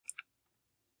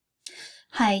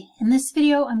Hi, in this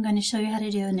video I'm going to show you how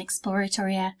to do an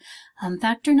exploratory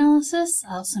factor analysis,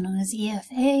 also known as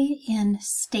EFA, in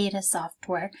Stata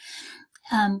software.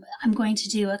 I'm going to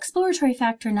do exploratory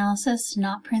factor analysis,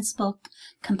 not principal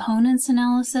components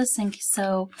analysis, and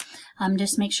so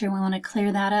just make sure we want to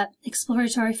clear that up.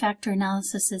 Exploratory factor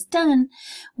analysis is done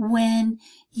when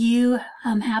you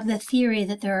have the theory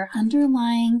that there are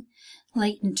underlying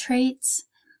latent traits,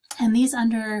 and these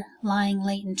underlying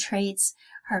latent traits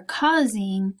are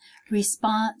causing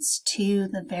response to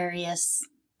the various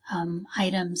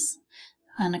items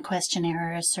on a questionnaire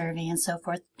or a survey and so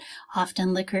forth, often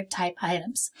Likert type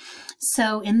items.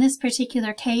 So in this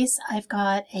particular case, I've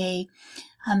got a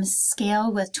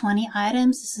scale with 20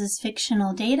 items. This is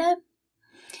fictional data.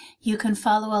 You can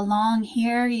follow along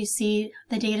here. You see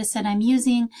the data set I'm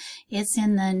using. It's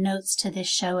in the notes to this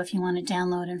show if you want to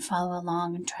download and follow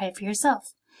along and try it for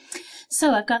yourself.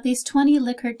 So I've got these 20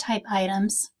 Likert type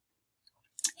items,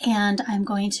 and I'm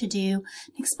going to do an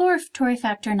exploratory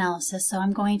factor analysis. So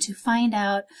I'm going to find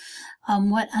out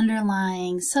what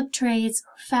underlying subtraits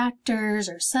or factors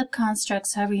or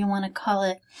subconstructs, however you want to call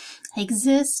it,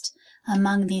 exist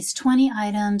among these 20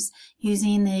 items,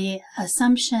 using the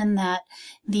assumption that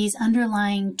these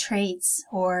underlying traits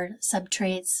or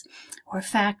subtraits or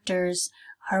factors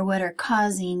are what are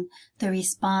causing the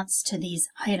response to these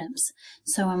items.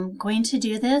 So I'm going to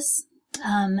do this.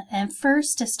 And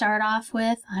first, to start off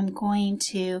with, I'm going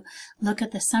to look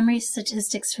at the summary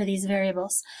statistics for these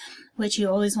variables, which you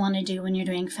always want to do when you're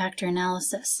doing factor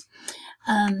analysis.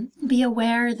 Be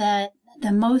aware that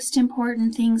the most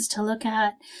important things to look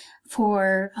at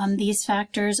for these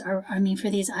factors, for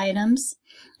these items,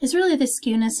 is really the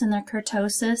skewness and the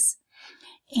kurtosis.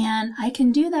 And I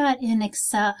can do that in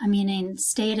in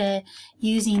Stata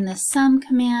using the sum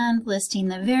command, listing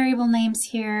the variable names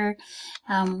here,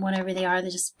 whatever they are.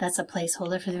 That's a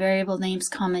placeholder for the variable names,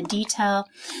 comma detail.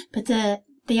 But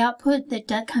the output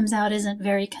that comes out isn't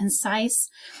very concise,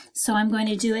 so I'm going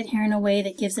to do it here in a way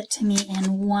that gives it to me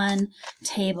in one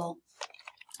table.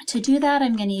 To do that,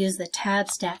 I'm going to use the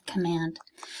tabstat command.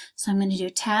 So I'm going to do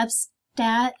tabstat.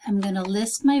 I'm going to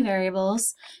list my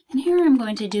variables, and here I'm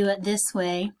going to do it this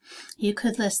way. You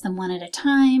could list them one at a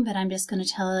time, but I'm just going to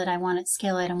tell it I want it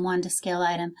scale item 1 to scale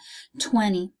item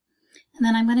 20. And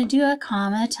then I'm going to do a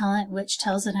comma, which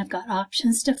tells it I've got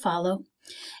options to follow.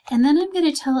 And then I'm going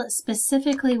to tell it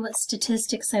specifically what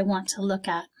statistics I want to look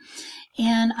at.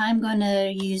 And I'm going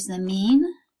to use the mean,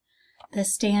 the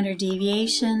standard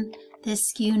deviation, the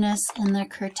skewness, and the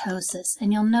kurtosis.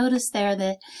 And you'll notice there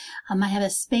that I have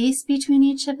a space between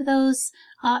each of those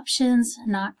options,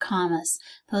 not commas.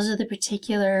 Those are the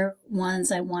particular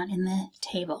ones I want in the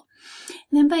table.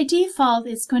 And then by default,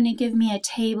 it's going to give me a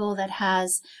table that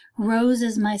has rows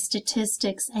as my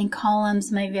statistics and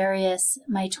columns my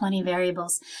 20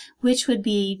 variables, which would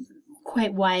be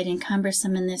quite wide and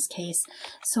cumbersome in this case.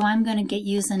 So I'm going to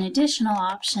use an additional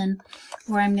option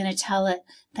where I'm going to tell it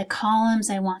the columns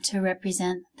I want to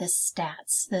represent the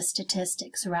stats, the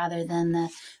statistics, rather than the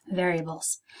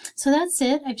variables. So that's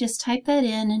it. I've just typed that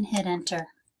in and hit enter.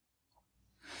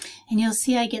 And you'll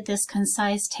see I get this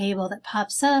concise table that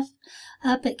pops up.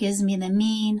 It gives me the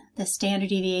mean, the standard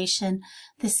deviation,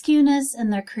 the skewness,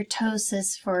 and the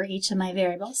kurtosis for each of my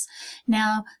variables.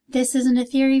 Now, this isn't a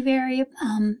theory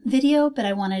video, but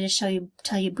I wanted to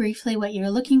tell you briefly what you're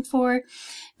looking for.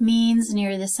 Means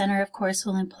near the center, of course,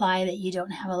 will imply that you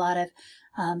don't have a lot of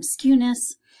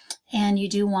skewness, and you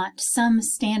do want some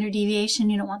standard deviation.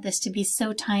 You don't want this to be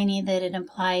so tiny that it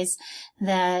implies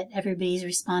that everybody's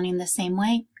responding the same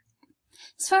way.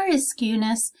 As far as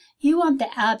skewness, you want the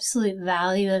absolute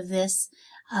value of this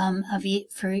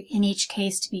in each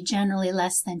case to be generally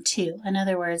less than 2. In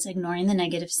other words, ignoring the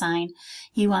negative sign,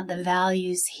 you want the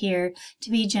values here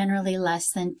to be generally less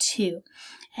than 2.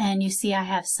 And you see I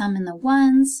have some in the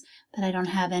 1s, but I don't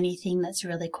have anything that's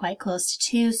really quite close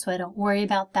to 2, so I don't worry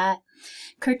about that.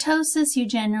 Kurtosis, you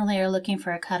generally are looking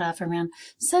for a cutoff around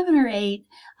 7 or 8.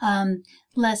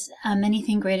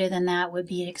 Anything greater than that would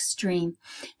be extreme.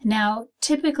 Now,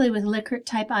 typically with Likert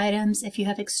type items, if you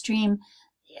have extreme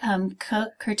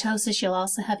kurtosis, you'll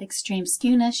also have extreme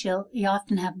skewness. You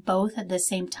often have both at the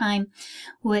same time,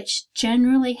 which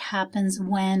generally happens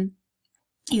when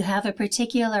you have a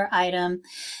particular item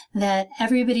that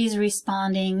everybody's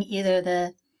responding either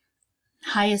the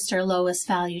highest or lowest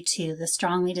value to, the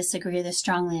strongly disagree or the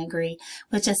strongly agree,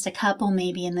 with just a couple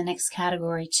maybe in the next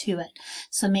category to it.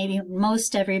 So maybe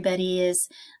most everybody is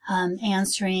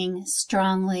answering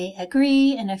strongly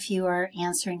agree, and a few are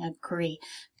answering agree.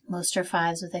 Most are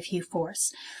 5s with a few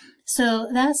 4s. So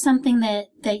that's something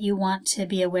that you want to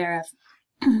be aware of.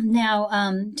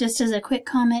 Now, just as a quick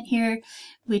comment here,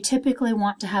 we typically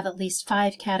want to have at least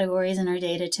 5 categories in our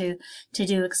data to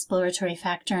do exploratory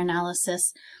factor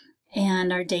analysis,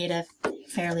 and our data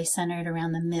fairly centered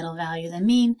around the middle value, the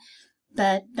mean,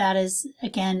 but that is,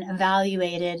 again,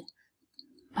 evaluated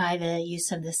by the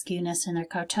use of the skewness and their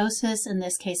kurtosis. In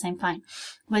this case, I'm fine.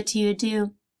 What do you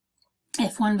do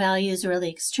if one value is really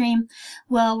extreme?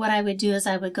 Well, what I would do is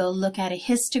I would go look at a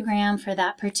histogram for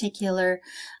that particular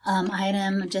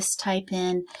item. Just type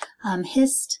in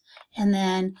hist, and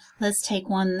then let's take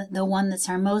the one that's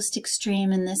our most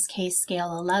extreme, in this case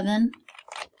scale 11.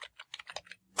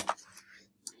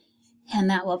 And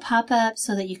that will pop up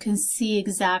so that you can see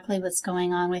exactly what's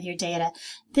going on with your data.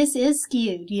 This is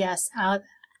skewed, yes,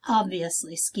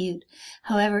 obviously skewed.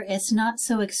 However, it's not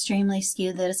so extremely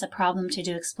skewed that it's a problem to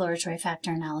do exploratory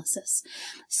factor analysis.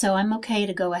 So I'm okay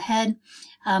to go ahead.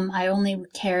 I only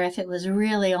would care if it was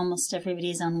really almost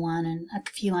everybody's on 1 and a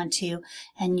few on 2,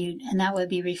 and that would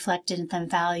be reflected in the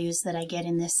values that I get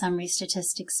in this summary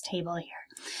statistics table here.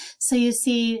 So you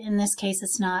see, in this case,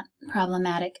 it's not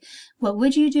problematic. What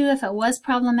would you do if it was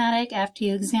problematic after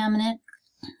you examine it?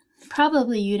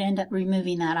 Probably you'd end up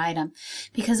removing that item,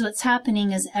 because what's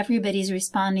happening is everybody's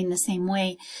responding the same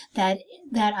way. That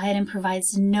item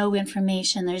provides no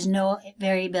information. There's no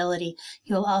variability.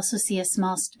 You'll also see a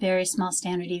very small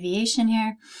standard deviation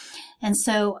here. And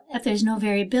so if there's no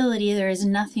variability, there is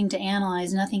nothing to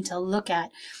analyze, nothing to look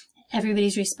at.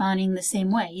 Everybody's responding the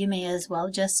same way. You may as well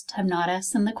just have not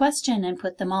asked them the question and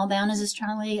put them all down as a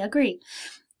strongly agree.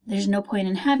 There's no point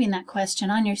in having that question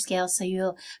on your scale, so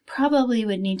you'll probably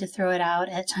would need to throw it out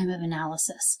at time of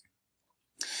analysis.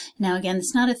 Now again,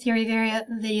 it's not a theory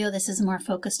video. This is more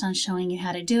focused on showing you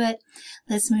how to do it.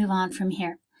 Let's move on from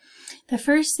here. The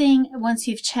first thing, once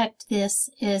you've checked this,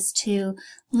 is to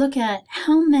look at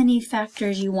how many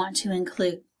factors you want to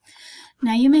include.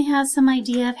 Now you may have some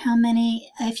idea of how many.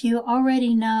 If you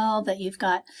already know that you've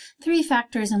got 3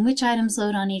 factors and which items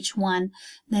load on each one,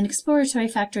 then exploratory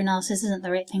factor analysis isn't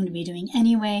the right thing to be doing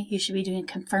anyway. You should be doing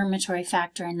confirmatory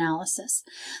factor analysis.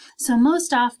 So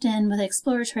most often with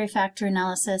exploratory factor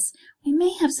analysis, we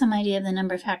may have some idea of the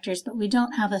number of factors, but we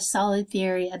don't have a solid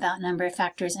theory about number of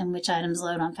factors and which items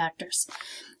load on factors.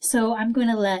 So I'm going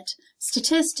to let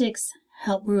statistics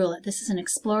help rule it. This is an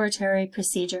exploratory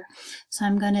procedure. So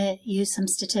I'm going to use some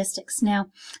statistics.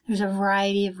 Now, there's a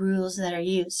variety of rules that are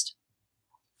used,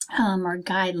 or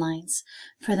guidelines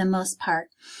for the most part.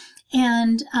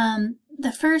 And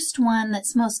the first one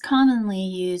that's most commonly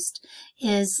used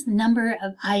is number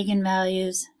of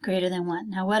eigenvalues greater than 1.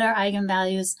 Now, what are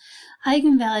eigenvalues?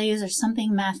 Eigenvalues are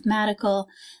something mathematical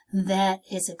that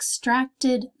is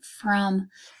extracted from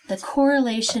the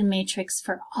correlation matrix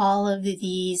for all of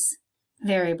these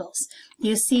variables.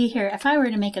 You see here, if I were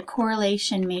to make a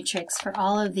correlation matrix for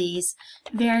all of these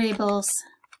variables,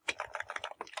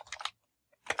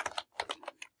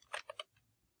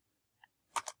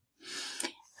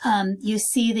 you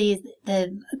see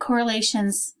the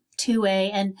correlations two-way,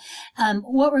 and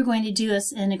what we're going to do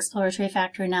is in exploratory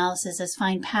factor analysis is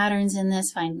find patterns in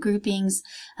this, find groupings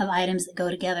of items that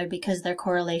go together because their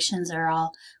correlations are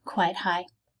all quite high.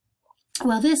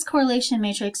 Well, this correlation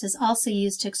matrix is also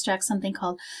used to extract something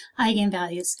called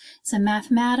eigenvalues. It's a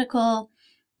mathematical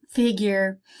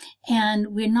figure, and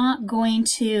we're not going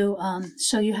to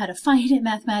show you how to find it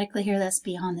mathematically here. That's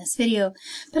beyond this video.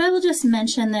 But I will just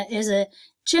mention that there's a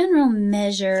general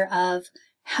measure of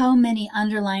how many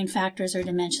underlying factors or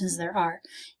dimensions there are.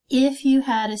 If you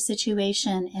had a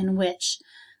situation in which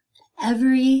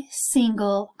every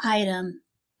single item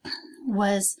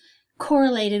was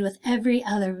correlated with every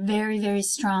other very, very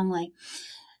strongly.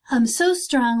 So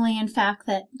strongly, in fact,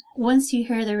 that once you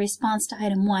hear the response to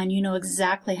item 1, you know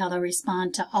exactly how they'll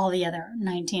respond to all the other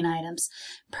 19 items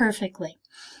perfectly.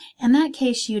 In that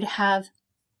case, you'd have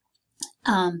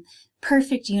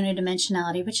perfect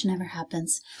unidimensionality, which never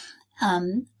happens.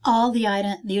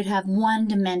 You'd have one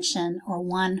dimension or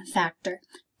one factor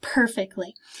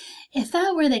perfectly. If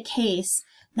that were the case,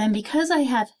 then because I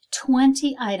have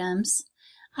 20 items,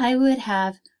 I would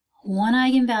have one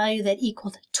eigenvalue that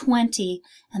equaled 20,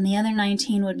 and the other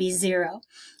 19 would be 0.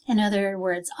 In other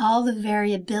words, all the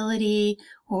variability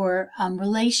or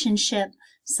relationships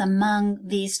among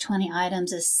these 20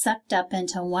 items is sucked up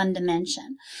into one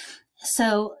dimension.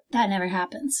 So that never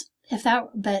happens.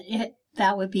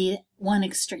 That would be one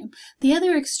extreme. The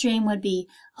other extreme would be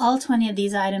all 20 of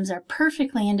these items are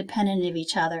perfectly independent of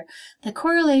each other. The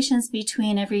correlations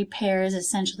between every pair is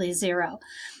essentially 0.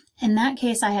 In that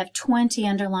case, I have 20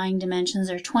 underlying dimensions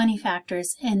or 20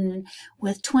 factors, and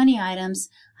with 20 items,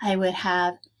 I would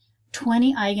have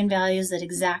 20 eigenvalues that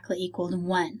exactly equaled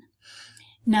 1.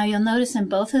 Now you'll notice in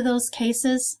both of those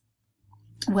cases,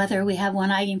 whether we have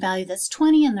one eigenvalue that's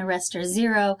 20 and the rest are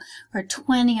 0, or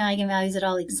 20 eigenvalues that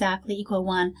all exactly equal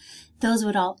 1, those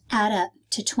would all add up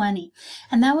to 20.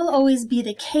 And that will always be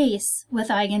the case with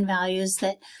eigenvalues,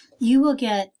 that you will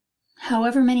get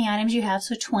however many items you have,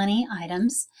 so 20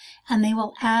 items, and they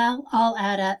will all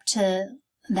add up to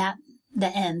that, the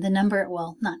n, the number,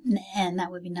 well, not n,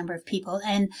 that would be number of people,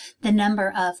 and the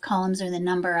number of columns, or the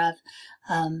number of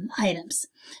items.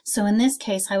 So in this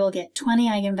case, I will get 20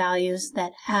 eigenvalues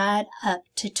that add up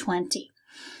to 20.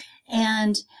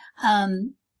 And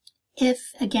if,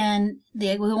 again,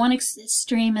 the one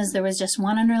extreme is there was just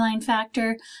one underlying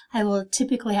factor, I will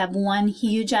typically have one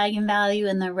huge eigenvalue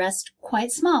and the rest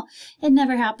quite small. It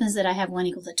never happens that I have one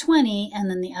equal to 20 and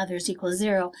then the others equal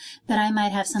 0, but I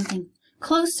might have something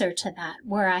closer to that,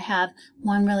 where I have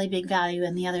one really big value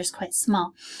and the others quite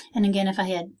small. And again, if I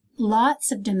had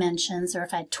lots of dimensions, or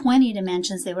if I had 20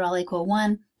 dimensions, they would all equal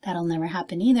 1. That'll never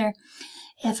happen either.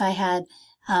 If I had,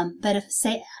 but if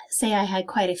say I had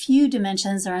quite a few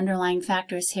dimensions or underlying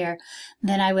factors here,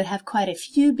 then I would have quite a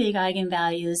few big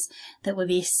eigenvalues that would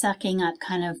be sucking up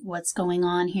kind of what's going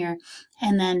on here,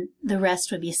 and then the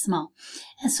rest would be small.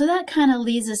 And so that kind of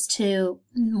leads us to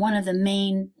one of the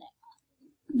main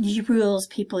rules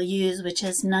people use, which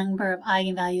is number of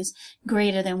eigenvalues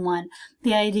greater than 1.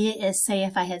 The idea is, say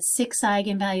if I had 6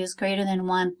 eigenvalues greater than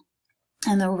 1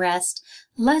 and the rest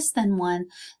less than 1,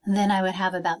 then I would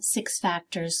have about 6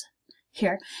 factors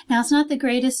here. Now, it's not the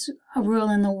greatest rule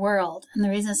in the world, and the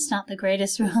reason it's not the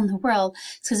greatest rule in the world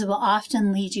is because it will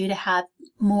often lead you to have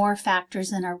more factors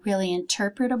than are really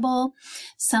interpretable.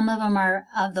 Some of them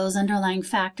of those underlying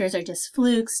factors are just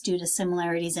flukes due to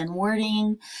similarities in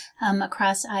wording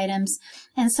across items,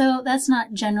 and so that's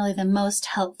not generally the most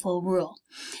helpful rule.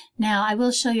 Now, I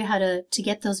will show you how to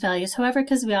get those values. However,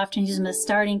 because we often use them as a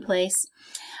starting place,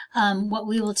 what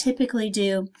we will typically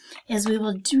do is we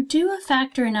will do a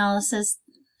factor analysis.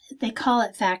 They call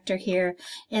it factor here.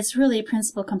 It's really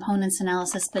principal components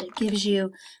analysis, but it gives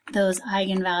you those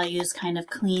eigenvalues kind of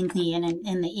cleanly and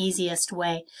in the easiest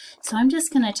way. So I'm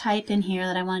just going to type in here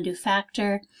that I want to do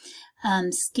factor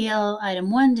scale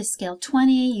item 1 to scale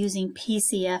 20 using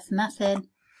PCF method.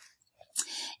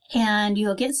 And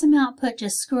you'll get some output.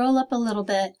 Just scroll up a little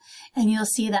bit and you'll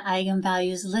see the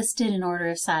eigenvalues listed in order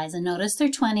of size. And notice they're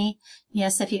 20.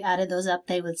 Yes, if you added those up,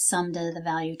 they would sum to the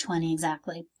value 20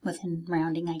 exactly, within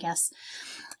rounding, I guess.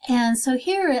 And so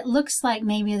here it looks like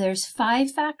maybe there's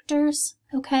 5 factors,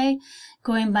 okay,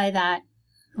 going by that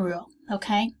rule,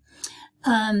 okay.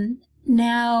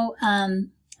 Now,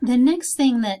 the next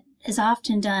thing that is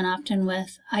often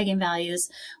with eigenvalues,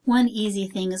 one easy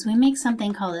thing is we make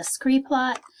something called a scree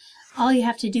plot. All you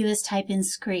have to do is type in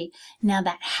scree. Now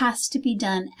that has to be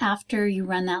done after you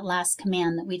run that last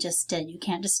command that we just did. You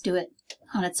can't just do it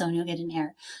on its own, you'll get an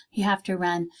error. You have to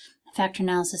run factor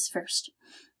analysis first.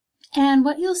 And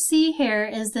what you'll see here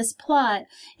is this plot.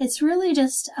 It's really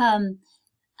just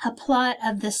a plot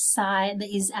of the side,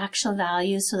 these actual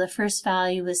values. So the first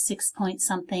value was 6 point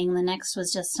something, the next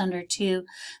was just under 2,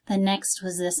 the next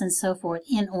was this, and so forth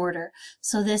in order.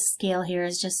 So this scale here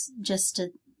is just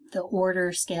the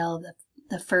order scale of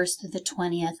the first to the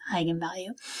 20th eigenvalue.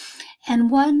 And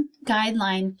one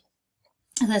guideline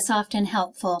that's often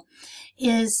helpful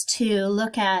is to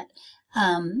look at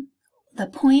the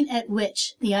point at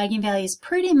which the eigenvalues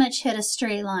pretty much hit a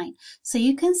straight line. So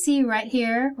you can see right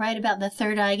here, right about the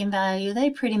third eigenvalue, they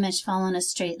pretty much fall in a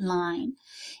straight line.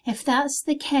 If that's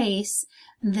the case,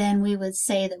 then we would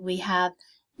say that we have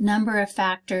number of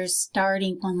factors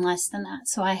starting one less than that.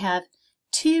 So I have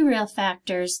 2 real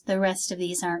factors, the rest of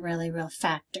these aren't really real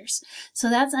factors. So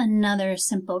that's another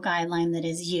simple guideline that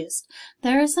is used.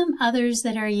 There are some others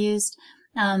that are used.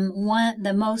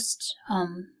 The most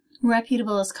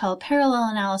reputable is called parallel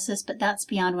analysis, but that's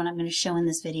beyond what I'm going to show in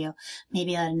this video,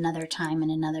 maybe at another time in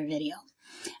another video.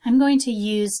 I'm going to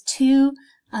use 2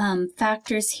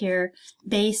 factors here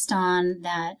based on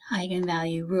that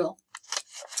eigenvalue rule.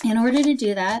 In order to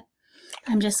do that,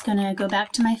 I'm just going to go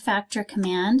back to my factor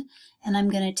command, and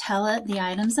I'm going to tell it the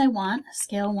items I want,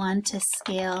 scale 1 to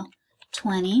scale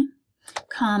 20,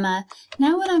 comma.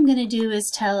 Now what I'm going to do is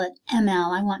tell it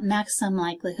ML. I want maximum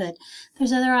likelihood.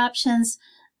 There's other options.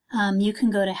 You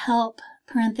can go to help,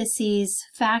 parentheses,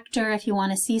 factor if you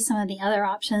want to see some of the other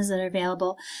options that are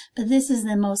available, but this is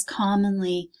the most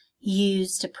commonly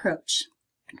used approach.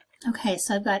 Okay,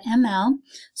 so I've got ML,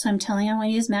 so I'm telling it I want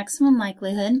to use maximum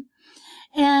likelihood.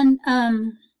 And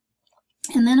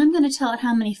then I'm going to tell it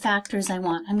how many factors I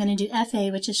want. I'm going to do FA,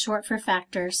 which is short for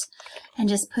factors, and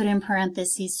just put in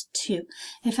parentheses 2.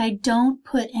 If I don't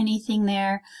put anything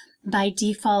there, by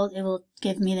default, it will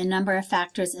give me the number of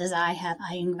factors as I have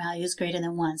eigenvalues greater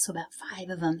than 1, so about 5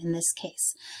 of them in this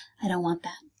case. I don't want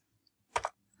that.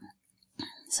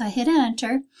 So I hit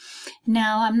enter.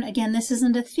 Now, again, this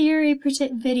isn't a theory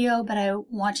video, but I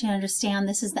want you to understand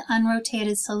this is the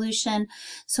unrotated solution,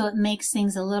 so it makes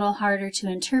things a little harder to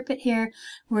interpret here.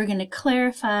 We're going to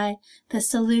clarify the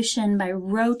solution by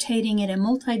rotating it in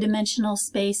multidimensional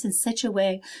space in such a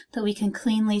way that we can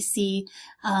cleanly see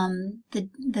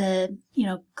the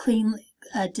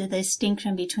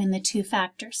distinction between the two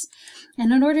factors.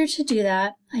 And in order to do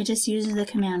that, I just use the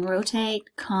command rotate,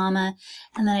 comma,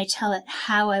 and then I tell it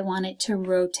how I want it to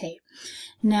rotate.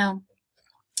 Now,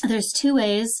 there's two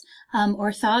ways.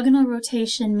 Orthogonal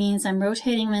rotation means I'm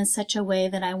rotating them in such a way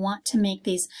that I want to make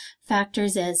these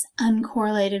factors as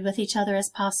uncorrelated with each other as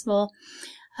possible.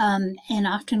 And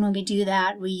often when we do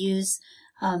that, we use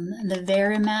the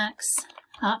Varimax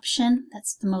option.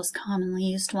 That's the most commonly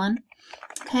used one.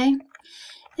 Okay.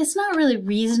 It's not really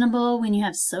reasonable when you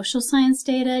have social science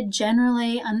data.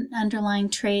 Generally, underlying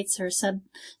traits or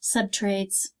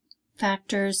subtraits,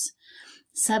 factors,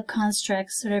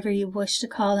 subconstructs, whatever you wish to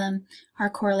call them, are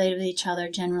correlated with each other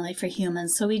generally for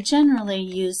humans. So we generally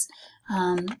use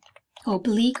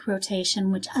oblique rotation,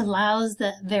 which allows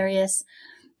the various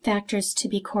factors to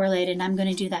be correlated. And I'm going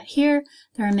to do that here.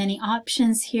 There are many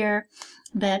options here,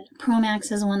 but Promax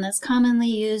is one that's commonly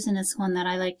used, and it's one that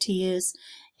I like to use.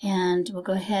 And we'll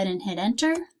go ahead and hit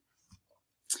enter.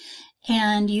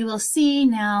 And you will see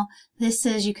now, this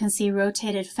is, you can see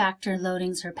rotated factor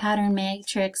loadings or pattern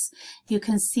matrix. You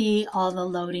can see all the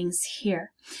loadings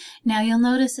here. Now you'll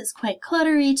notice it's quite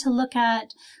cluttery to look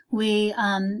at. We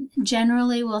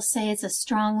generally will say it's a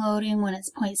strong loading when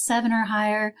it's 0.7 or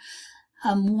higher.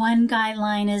 One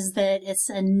guideline is that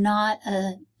it's not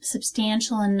a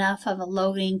substantial enough of a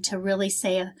loading to really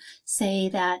say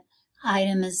that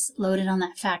item is loaded on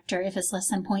that factor. If it's less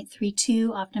than 0.32,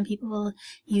 often people will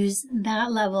use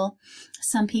that level.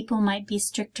 Some people might be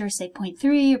stricter, say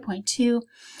 0.3 or 0.2.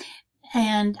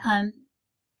 And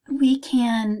we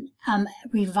can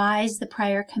revise the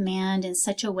prior command in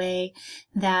such a way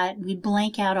that we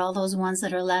blank out all those ones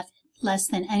that are less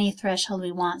than any threshold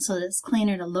we want, so that it's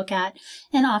cleaner to look at,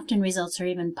 and often results are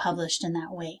even published in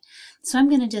that way. So I'm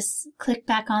going to just click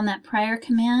back on that prior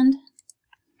command.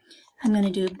 I'm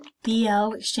going to do BL,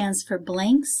 which stands for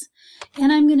blanks,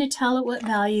 and I'm going to tell it what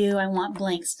value I want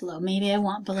blanks below. Maybe I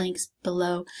want blanks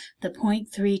below the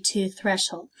 0.32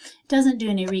 threshold. It doesn't do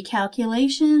any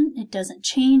recalculation, it doesn't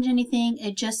change anything,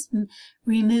 it just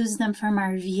removes them from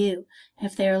our view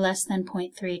if they are less than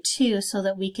 0.32, so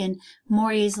that we can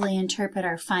more easily interpret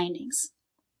our findings.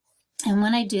 And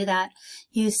when I do that,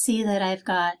 you see that I've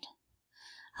got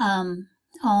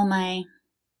all my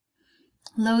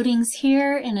loadings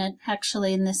here, and it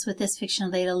actually with this fictional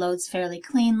data loads fairly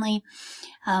cleanly,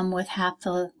 with a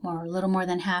little more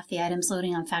than half the items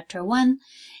loading on factor 1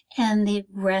 and the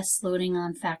rest loading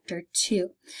on factor 2.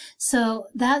 So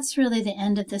that's really the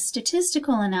end of the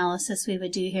statistical analysis we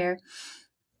would do here.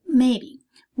 Maybe.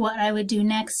 What I would do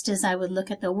next is I would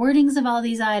look at the wordings of all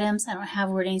these items. I don't have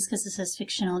wordings because this is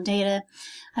fictional data.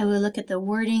 I would look at the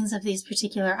wordings of these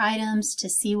particular items to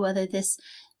see whether this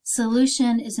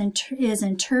solution is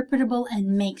interpretable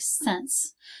and makes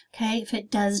sense. Okay, if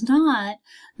it does not,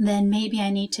 then maybe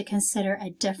I need to consider a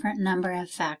different number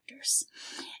of factors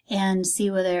and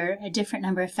see whether a different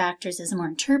number of factors is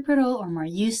more interpretable or more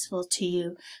useful to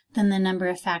you than the number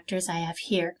of factors I have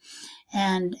here.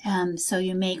 And so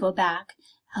you may go back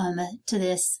to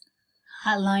this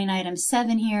line item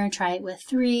 7 here and try it with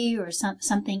 3 or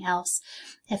something else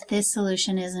if this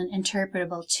solution isn't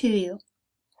interpretable to you.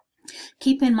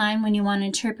 Keep in mind, when you want to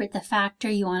interpret the factor,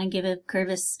 you want to give a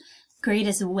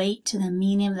greatest weight to the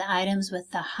meaning of the items with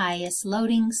the highest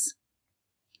loadings.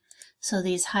 So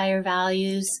these higher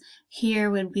values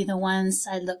here would be the ones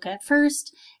I'd look at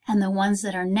first, and the ones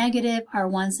that are negative are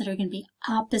ones that are going to be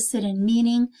opposite in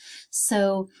meaning.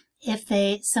 So if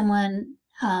someone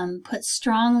put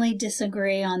strongly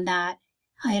disagree on that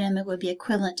item, it would be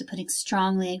equivalent to putting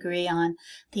strongly agree on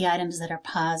the items that are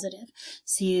positive.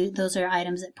 So those are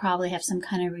items that probably have some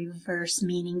kind of reverse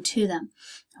meaning to them.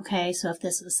 Okay, so if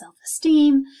this was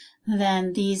self-esteem,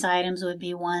 then these items would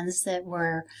be ones that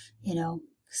were,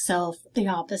 the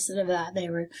opposite of that. They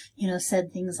were,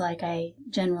 said things like, I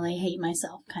generally hate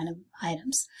myself kind of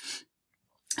items.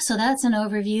 So that's an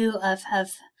overview of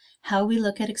how we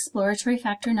look at exploratory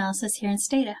factor analysis here in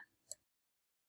Stata.